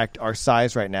it. In fact, our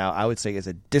size right now, I would say, is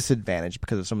a disadvantage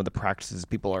because of some of the practices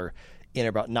people are in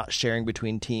about not sharing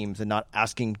between teams and not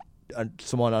asking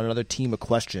someone on another team a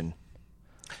question.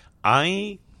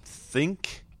 I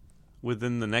think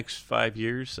within the next 5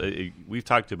 years, we've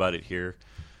talked about it here.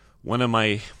 One of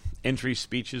my entry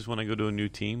speeches when I go to a new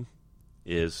team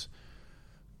is,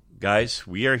 guys,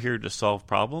 we are here to solve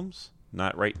problems,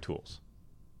 not write tools.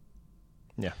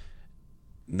 Yeah.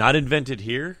 Not invented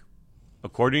here.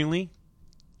 Accordingly,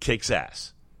 kicks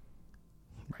ass.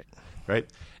 Right.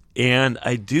 And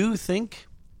I do think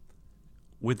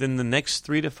within the next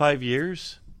 3 to 5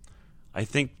 years, I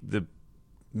think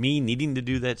me needing to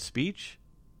do that speech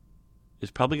is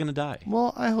probably going to die.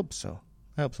 Well, I hope so.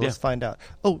 Let's find out.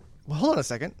 Oh, well, hold on a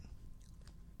second.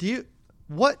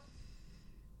 What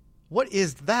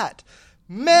is that?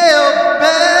 Mailbag!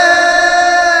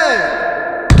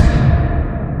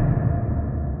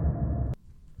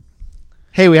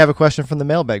 Hey, we have a question from the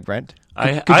mailbag, Brent.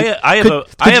 I have a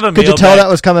mailbag. Could you tell that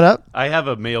was coming up? I have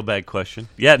a mailbag question.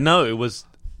 Yeah, no, it was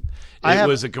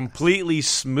a completely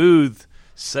smooth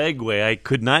segue. I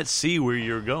could not see where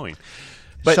you were going.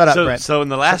 But shut up, Brent. So in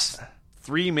the last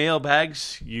 3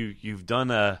 mailbags, you've done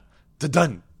a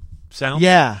dun sound.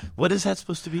 Yeah. What is that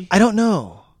supposed to be? I don't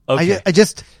know. Okay. I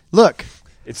just look.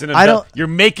 It's you're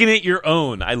making it your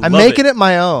own. I'm making it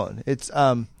my own. It's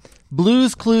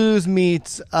Blues Clues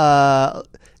meets.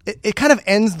 It kind of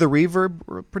ends the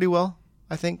reverb pretty well,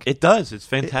 I think. It does. It's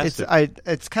fantastic.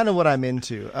 It's kind of what I'm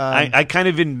into. I kind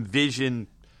of envision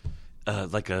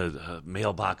like a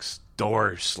mailbox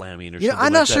door slamming or something.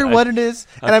 I'm not sure what it is,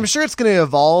 and Okay. I'm sure it's going to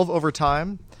evolve over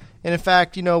time. And in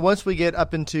fact, once we get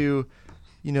up into,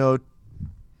 I don't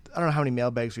know how many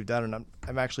mailbags we've done, and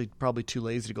I'm actually probably too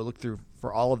lazy to go look through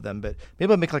for all of them. But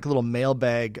maybe I'll make like a little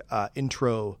mailbag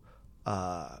intro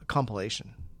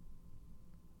compilation.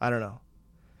 I don't know.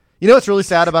 What's really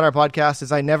sad about our podcast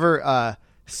is I never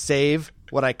save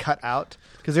what I cut out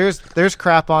because there's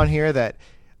crap on here that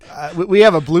we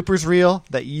have a bloopers reel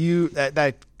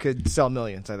that could sell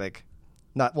millions. I think,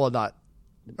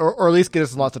 or at least get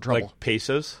us in lots of trouble. Like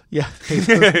pesos. Yeah,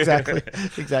 pesos,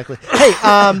 exactly. Hey,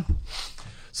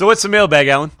 so what's the mailbag,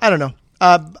 Alan? I don't know.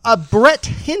 Brett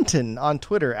Hinton on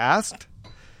Twitter asked.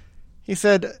 He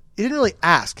said he didn't really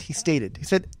ask. He stated. He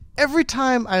said, every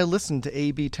time I listen to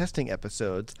A/B testing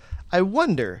episodes, I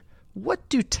wonder, what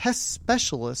do test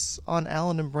specialists on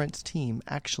Alan and Brent's team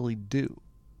actually do?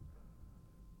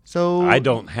 So I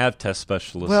don't have test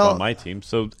specialists on my team.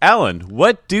 So, Alan,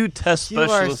 what do test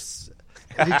specialists?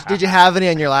 Did you have any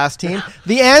on your last team?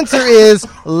 The answer is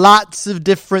lots of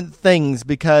different things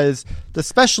because the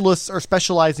specialists are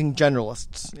specializing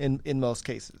generalists in most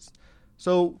cases.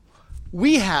 So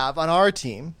we have on our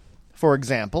team, for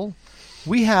example,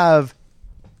 we have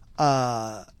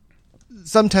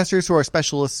some testers who are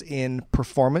specialists in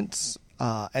performance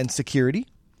and security,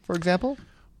 for example.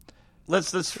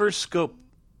 Let's first scope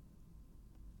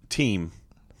team.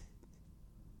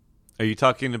 Are you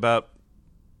talking about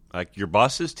like your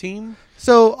boss's team?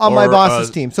 So on my boss's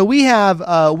team. So we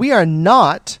have we are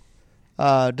not,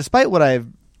 despite what I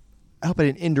hope I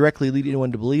didn't indirectly lead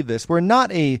anyone to believe this, we're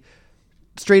not a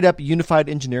straight up unified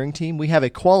engineering team. We have a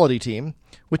quality team,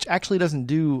 which actually doesn't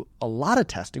do a lot of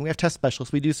testing. We have test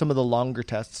specialists. We do some of the longer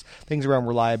tests, things around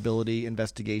reliability,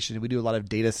 investigation. We do a lot of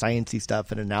data science-y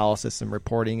stuff and analysis and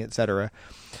reporting, et cetera.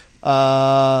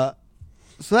 So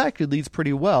that actually leads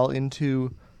pretty well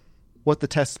into what the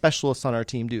test specialists on our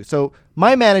team do. So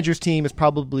my manager's team is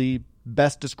probably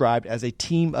best described as a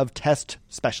team of test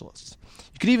specialists.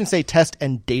 You could even say test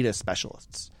and data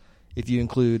specialists if you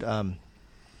include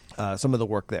some of the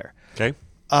work there. Okay.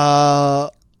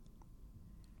 So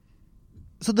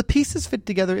the pieces fit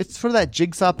together. It's sort of that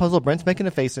jigsaw puzzle. Brent's making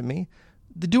a face at me.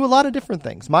 do a lot of different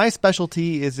things. My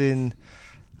specialty is in,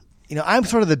 I'm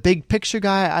sort of the big picture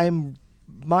guy.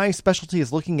 My specialty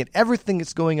is looking at everything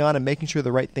that's going on and making sure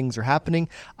the right things are happening.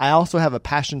 I also have a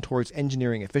passion towards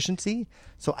engineering efficiency.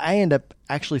 So I end up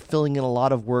actually filling in a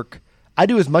lot of work. I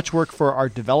do as much work for our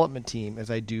development team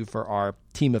as I do for our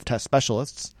team of test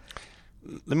specialists.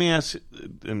 Let me ask,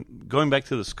 going back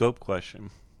to the scope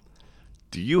question,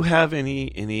 do you have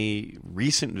any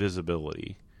recent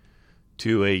visibility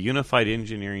to a unified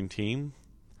engineering team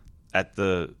at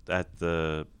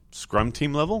the Scrum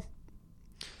team level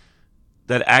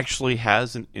that actually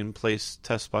has an in-place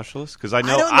test specialist? Because I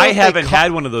know I haven't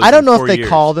had one of those. I don't know if they years.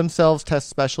 call themselves test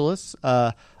specialists.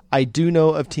 I do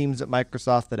know of teams at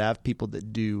Microsoft that have people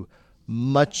that do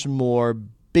much more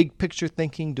big picture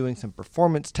thinking, doing some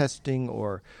performance testing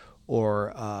or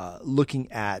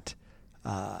looking at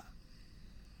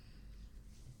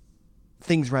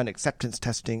things around acceptance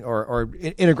testing or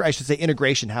I should say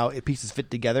integration, how pieces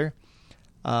fit together.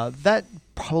 That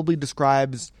probably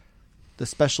describes the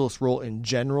specialist role in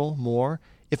general more.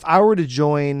 If I were to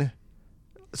join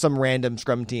some random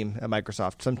Scrum team at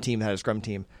Microsoft, some team that had a Scrum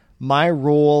team, my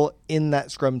role in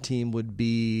that Scrum team would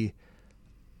be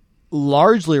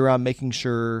largely around making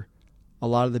sure a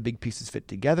lot of the big pieces fit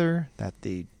together, that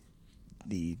the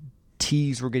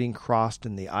T's were getting crossed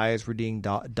and the I's were being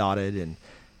dotted. And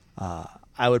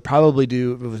I would probably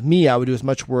do, if it was me, I would do as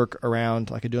much work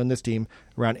around, like I do on this team,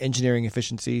 around engineering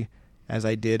efficiency as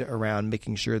I did around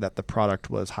making sure that the product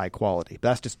was high quality.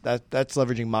 But that's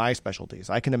leveraging my specialties.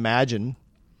 I can imagine,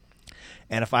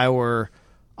 and if I were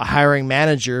a hiring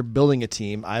manager building a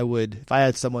team, if I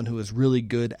had someone who was really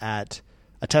good at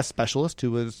a test specialist,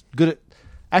 who was good at,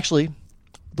 actually,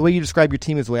 the way you describe your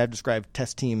team is the way I've described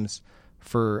test teams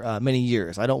for many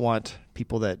years. I don't want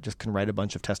people that just can write a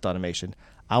bunch of test automation.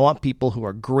 I want people who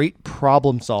are great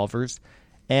problem solvers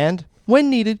and, when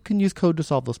needed, can use code to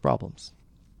solve those problems.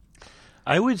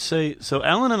 I would say, so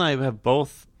Alan and I have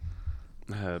both,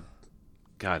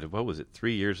 what was it,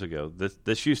 3 years ago?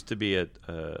 This used to be a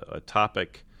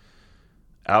topic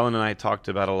Alan and I talked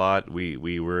about a lot.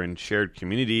 We were in shared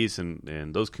communities,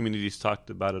 and those communities talked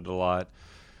about it a lot.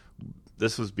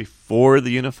 This was before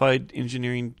the unified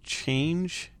engineering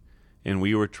change, and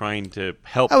we were trying to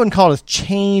help. I wouldn't call it a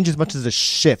change as much as a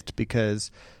shift, because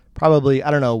probably,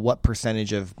 I don't know what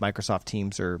percentage of Microsoft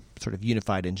teams are sort of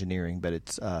unified engineering, but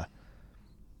it's...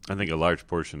 I think a large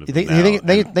portion of you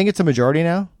think it's a majority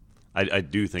now? I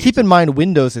do think. Keep in mind,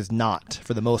 Windows is not,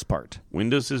 for the most part.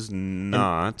 Windows is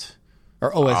not.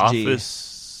 Or OSG.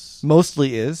 Office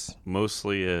mostly is.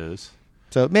 Mostly is.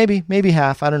 So maybe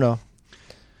half. I don't know.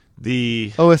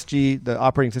 The OSG, the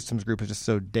operating systems group, is just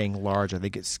so dang large. I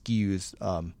think it skews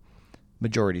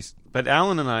majorities. But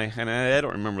Alan and I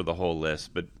don't remember the whole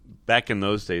list, but back in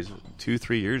those days,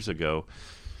 2-3 years ago,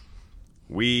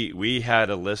 we had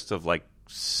a list of like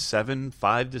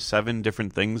 5 to 7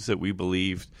 different things that we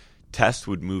believed test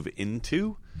would move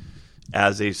into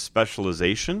as a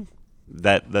specialization.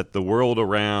 That the world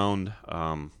around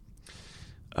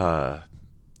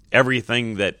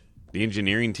everything that the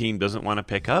engineering team doesn't want to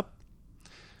pick up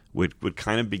would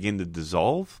kind of begin to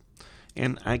dissolve.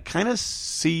 And I kind of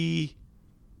see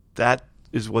that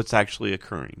is what's actually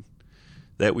occurring.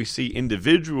 That we see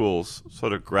individuals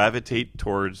sort of gravitate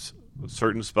towards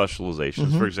certain specializations.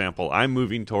 Mm-hmm. For example, I'm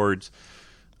moving towards...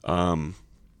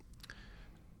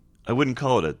 I wouldn't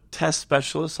call it a test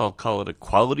specialist. I'll call it a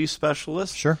quality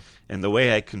specialist. Sure. And the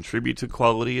way I contribute to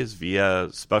quality is via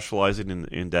specializing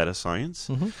in data science.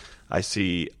 Mm-hmm. I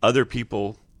see other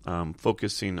people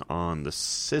focusing on the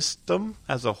system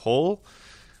as a whole,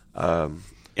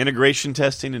 integration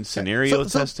testing and scenario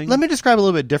testing. Let me describe a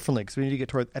little bit differently, because we need to get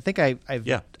toward. I think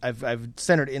I've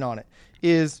centered in on it.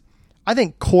 I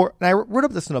think core, and I wrote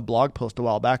up this in a blog post a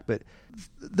while back, but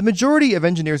the majority of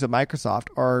engineers at Microsoft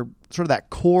are sort of that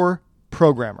core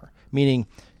programmer, meaning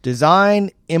design,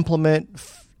 implement,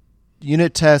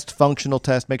 unit test, functional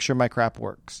test, make sure my crap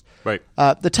works. Right.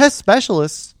 The test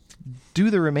specialists do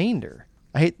the remainder.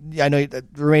 I know the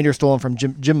remainder is stolen from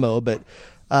Jimmo, but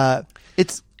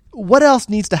it's what else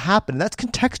needs to happen. And that's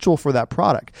contextual for that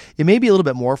product. It may be a little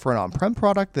bit more for an on-prem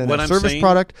product than a service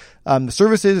product. The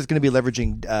services is going to be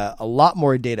leveraging a lot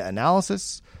more data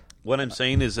analysis. What I'm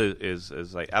saying is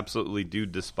I absolutely do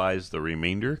despise the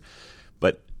remainder,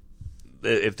 but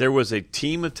if there was a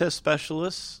team of test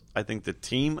specialists, I think the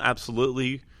team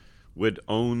absolutely would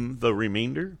own the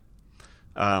remainder.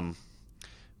 But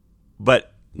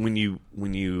when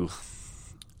you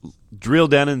drill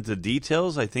down into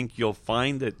details, I think you'll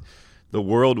find that the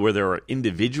world where there are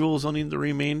individuals owning the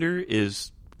remainder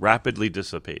is rapidly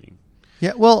dissipating.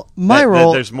 Yeah, well, my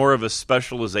role... there's more of a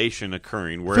specialization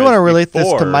occurring. If you want to relate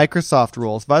this to Microsoft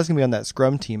roles, if I was going to be on that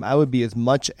Scrum team, I would be as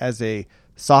much as a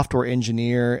software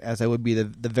engineer as I would be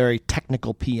the very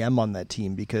technical PM on that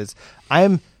team, because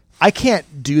I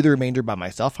can't do the remainder by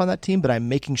myself on that team, but I'm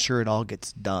making sure it all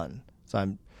gets done.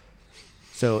 And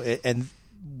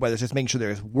whether it's just making sure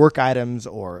there's work items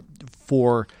or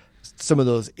for some of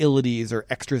those illities or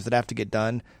extras that have to get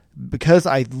done, because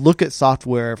I look at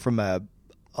software from a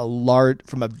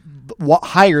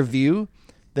higher view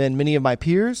than many of my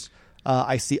peers.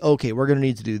 I see, okay, we're going to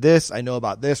need to do this. I know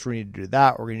about this. We're going to need to do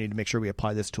that. We're going to need to make sure we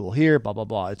apply this tool here, blah, blah,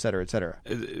 blah, et cetera, et cetera.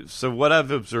 So what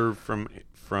I've observed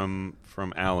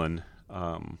from Alan,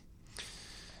 and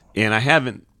I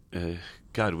haven't,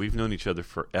 God, we've known each other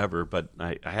forever, but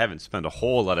I haven't spent a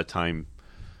whole lot of time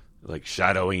like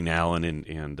shadowing Alan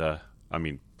and I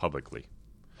mean, publicly.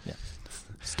 Yeah.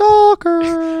 Stalker!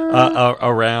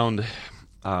 Around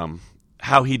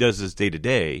how he does his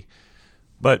day-to-day.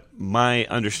 But my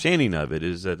understanding of it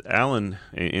is that Alan,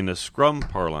 in a Scrum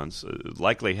parlance,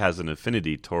 likely has an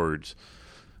affinity towards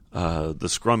the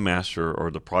Scrum Master or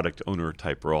the product owner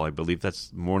type role. I believe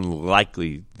that's more than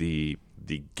likely the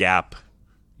gap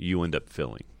you end up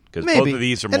filling. Because both of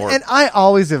these are more... And I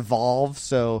always evolve,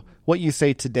 so what you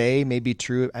say today may be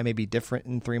true. I may be different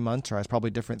in 3 months, or I was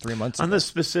probably different 3 months ago. On the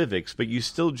specifics, but you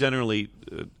still generally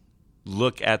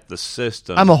look at the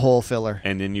system. I'm a hole filler.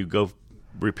 And then you go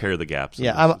repair the gaps.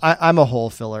 Yeah, I'm a hole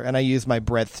filler, and I use my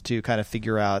breadth to kind of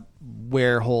figure out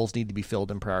where holes need to be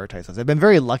filled and prioritize those. I've been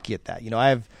very lucky at that. You know,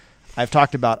 I've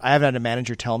talked about, I haven't had a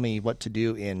manager tell me what to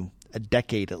do in a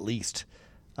decade at least.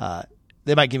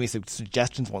 They might give me some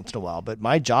suggestions once in a while, but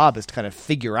my job is to kind of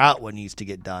figure out what needs to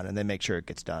get done and then make sure it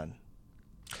gets done.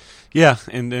 Yeah,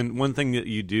 and then one thing that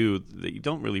you do that you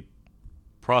don't really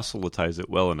proselytize it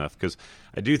well enough, because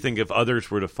I do think if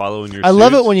others were to follow in your I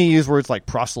love it when you use words like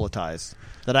proselytize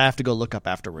that I have to go look up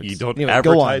afterwards. You don't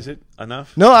advertise it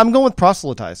enough? No, I'm going with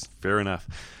proselytize. Fair enough.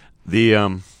 The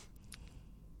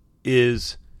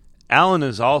Alan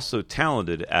is also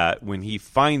talented at, when he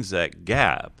finds that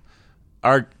gap,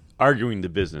 arguing the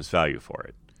business value for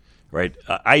it, right?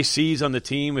 ICs on the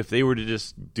team, if they were to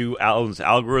just do Alan's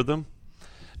algorithm,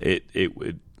 it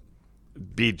would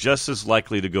be just as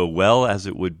likely to go well as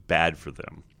it would bad for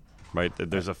them, right?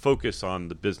 There's a focus on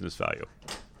the business value.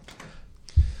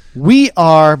 We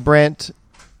are, Brent,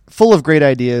 full of great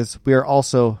ideas. We are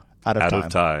also out of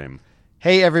time.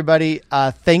 Hey, everybody.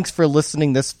 Thanks for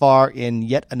listening this far in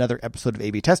yet another episode of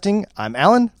A/B Testing. I'm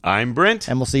Alan. I'm Brent.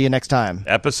 And we'll see you next time.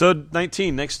 Episode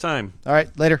 19 next time. All right.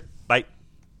 Later.